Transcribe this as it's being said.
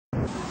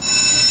And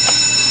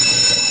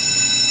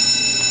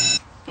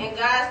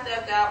God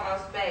stepped out on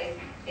space,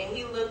 and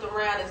he looked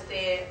around and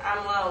said,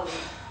 I'm lonely.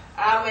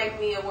 I'll make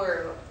me a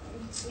world.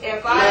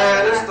 If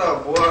man, this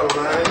stuff boy,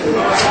 man.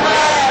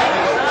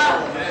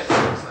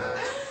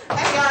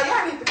 Hey,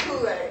 y'all need to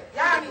cool it.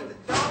 Y'all need to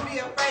don't be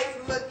afraid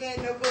to look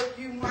in the book.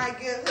 You might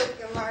get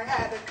hooked and learn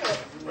how to cook.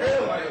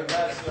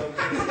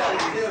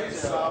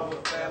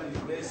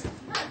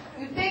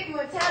 You think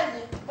you're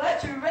intelligent,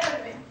 but you're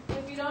irrelevant.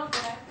 If you don't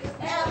practice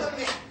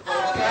element.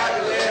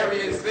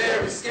 Vocabulary is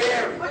very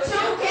scary. But you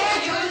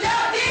can't use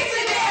your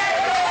dictionary.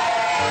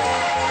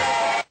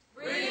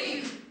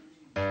 Breathe.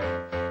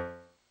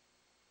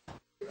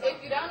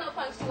 If you don't know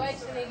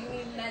punctuation, then you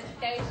need an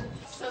education.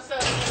 So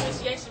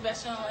appreciation by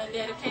showing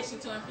dedication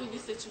to improve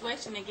your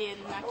situation and get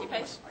an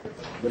occupation.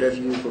 But if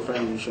you use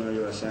profanity, showing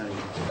your assignment.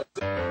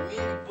 You need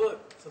a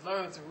book to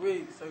learn to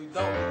read, so you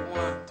don't be the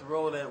one to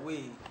roll that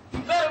weed. You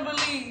better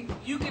believe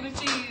you can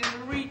achieve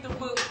and read the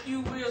book,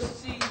 you will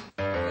succeed.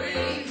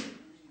 Breathe.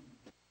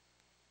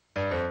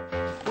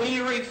 When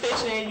you read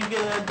fiction and you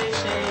get an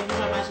addiction,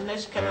 your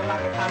imagination can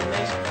unlock a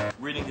combination.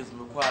 Reading is a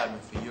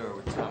requirement for your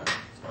retirement.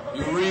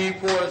 You read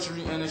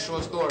poetry and a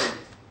short story.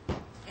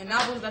 And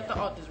novels that the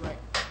authors write.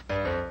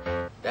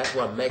 That's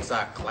what makes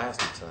our class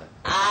the time.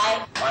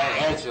 I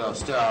ain't at you, I'm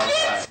still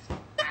outside.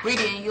 Read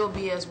it and you'll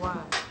be as wise.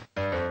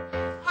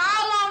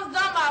 How long's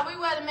done by? We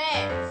wear the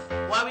mask.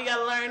 Why we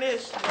gotta learn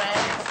this,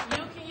 right?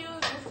 You can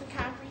use this to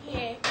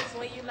comprehend, because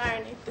when you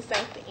learn it, this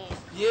ain't the end.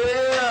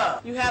 Yeah!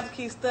 You have to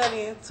keep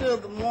studying till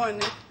the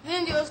morning.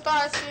 Then you'll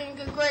start seeing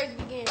good grades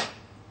begin.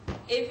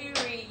 If you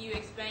read, you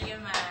expand your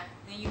mind,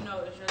 then you know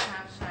it's your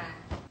time to shine.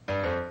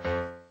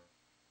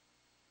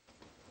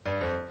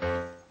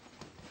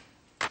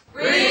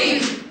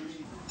 Breathe.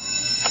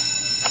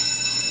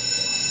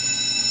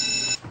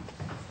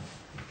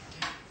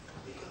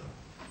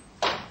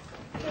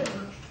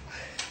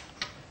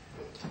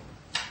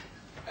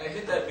 Hey,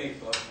 hit that beat,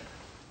 folks.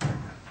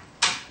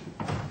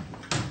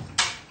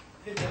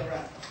 Hit that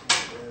right.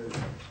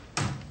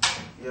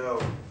 Yo,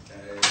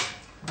 hey.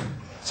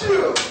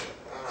 Chill.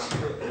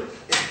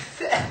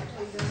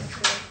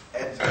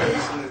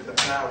 Education is the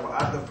power.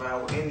 I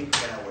devour any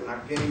power,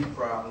 knock any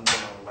problem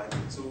down. Like the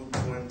two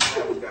twin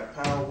towers got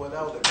power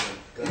without a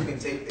gun. You can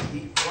take the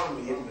heat from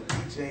me if the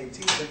teacher ain't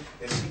teaching,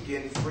 then she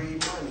getting free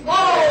money.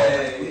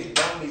 Whoa! We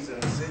dummies in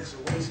a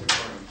situation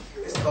funny.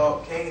 It's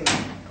called Canaan,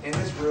 and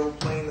it's real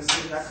plain to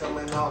see. I come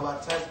in all our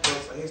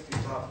textbooks, a history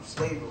taught from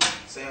slavery,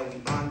 saying we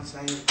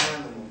untamed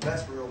animals.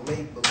 That's real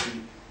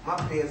make-believe. My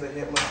peers are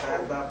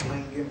hypnotized by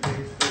blinging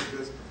big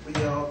figures. We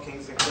all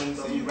kings and queens,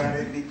 so we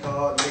rather be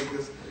called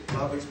niggas.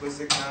 Love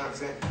explicit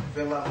content,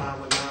 fill our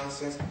mind with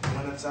nonsense.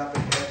 When the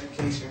topic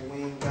education,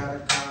 we ain't got a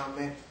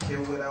comment.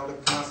 Kill without a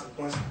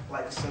consequence,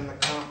 like it's an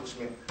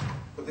accomplishment.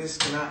 But this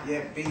cannot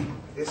yet be,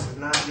 this is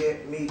not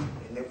yet me.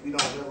 And if we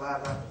don't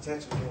realize our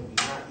potential, then we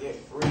not yet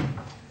free.